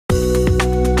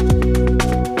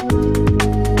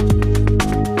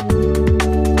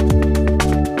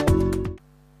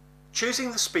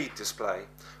Choosing the speed display.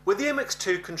 With the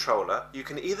MX2 controller, you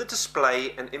can either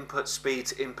display and input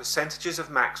speeds in percentages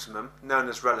of maximum, known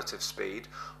as relative speed,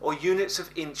 or units of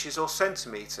inches or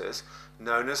centimetres,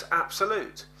 known as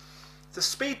absolute. The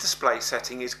speed display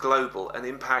setting is global and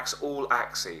impacts all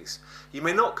axes. You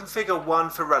may not configure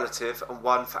one for relative and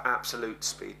one for absolute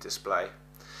speed display.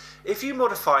 If you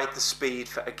modified the speed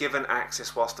for a given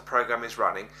axis whilst the program is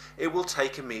running, it will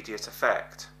take immediate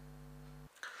effect.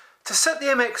 To set the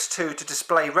MX2 to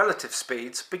display relative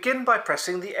speeds, begin by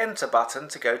pressing the Enter button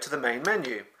to go to the main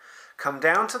menu. Come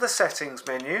down to the Settings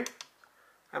menu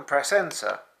and press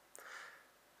Enter.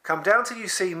 Come down till you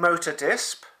see Motor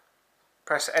Disp,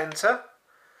 press Enter,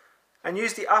 and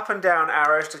use the up and down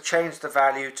arrows to change the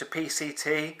value to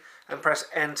PCT and press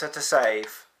Enter to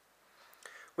save.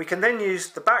 We can then use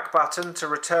the back button to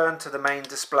return to the main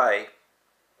display.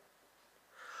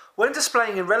 When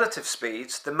displaying in relative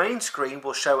speeds, the main screen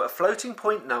will show a floating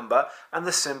point number and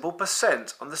the symbol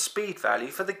 % on the speed value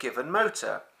for the given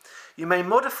motor. You may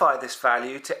modify this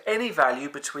value to any value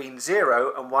between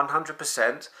 0 and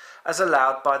 100% as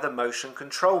allowed by the motion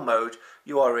control mode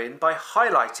you are in by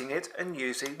highlighting it and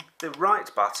using the right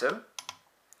button,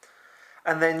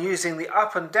 and then using the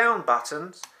up and down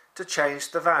buttons to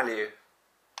change the value.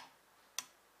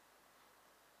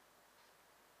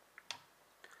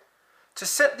 To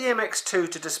set the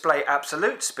MX2 to display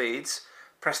absolute speeds,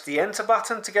 press the Enter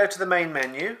button to go to the main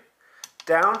menu,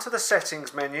 down to the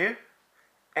Settings menu,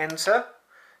 Enter,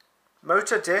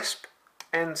 Motor Disp,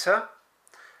 Enter,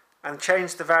 and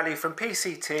change the value from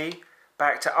PCT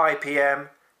back to IPM,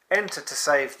 Enter to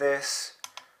save this,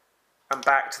 and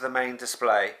back to the main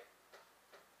display.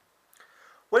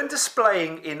 When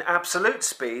displaying in absolute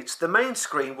speeds, the main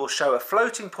screen will show a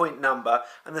floating point number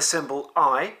and the symbol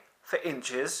I for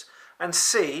inches, and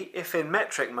C if in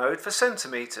metric mode for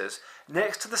centimetres,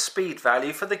 next to the speed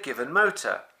value for the given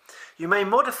motor. You may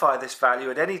modify this value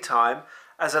at any time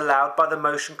as allowed by the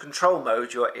motion control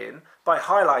mode you're in by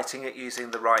highlighting it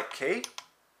using the right key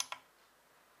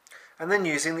and then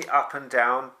using the up and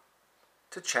down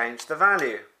to change the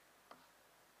value.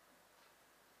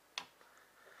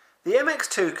 The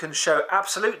MX2 can show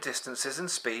absolute distances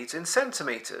and speeds in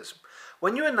centimetres.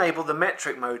 When you enable the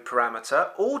metric mode parameter,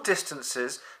 all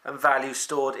distances and values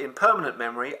stored in permanent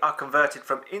memory are converted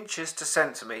from inches to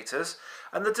centimetres,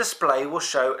 and the display will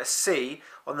show a C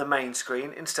on the main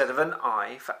screen instead of an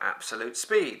I for absolute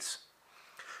speeds.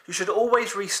 You should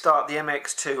always restart the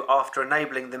MX2 after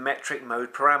enabling the metric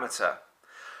mode parameter.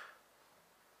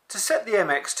 To set the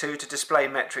MX2 to display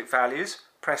metric values,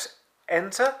 press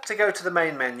Enter to go to the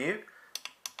main menu,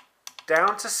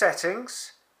 down to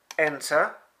Settings,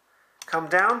 Enter, come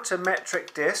down to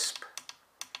Metric Disp,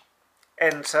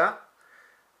 Enter,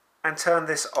 and turn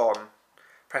this on.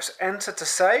 Press Enter to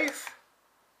save,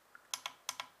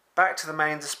 back to the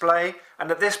main display,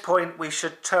 and at this point we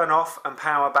should turn off and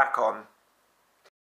power back on.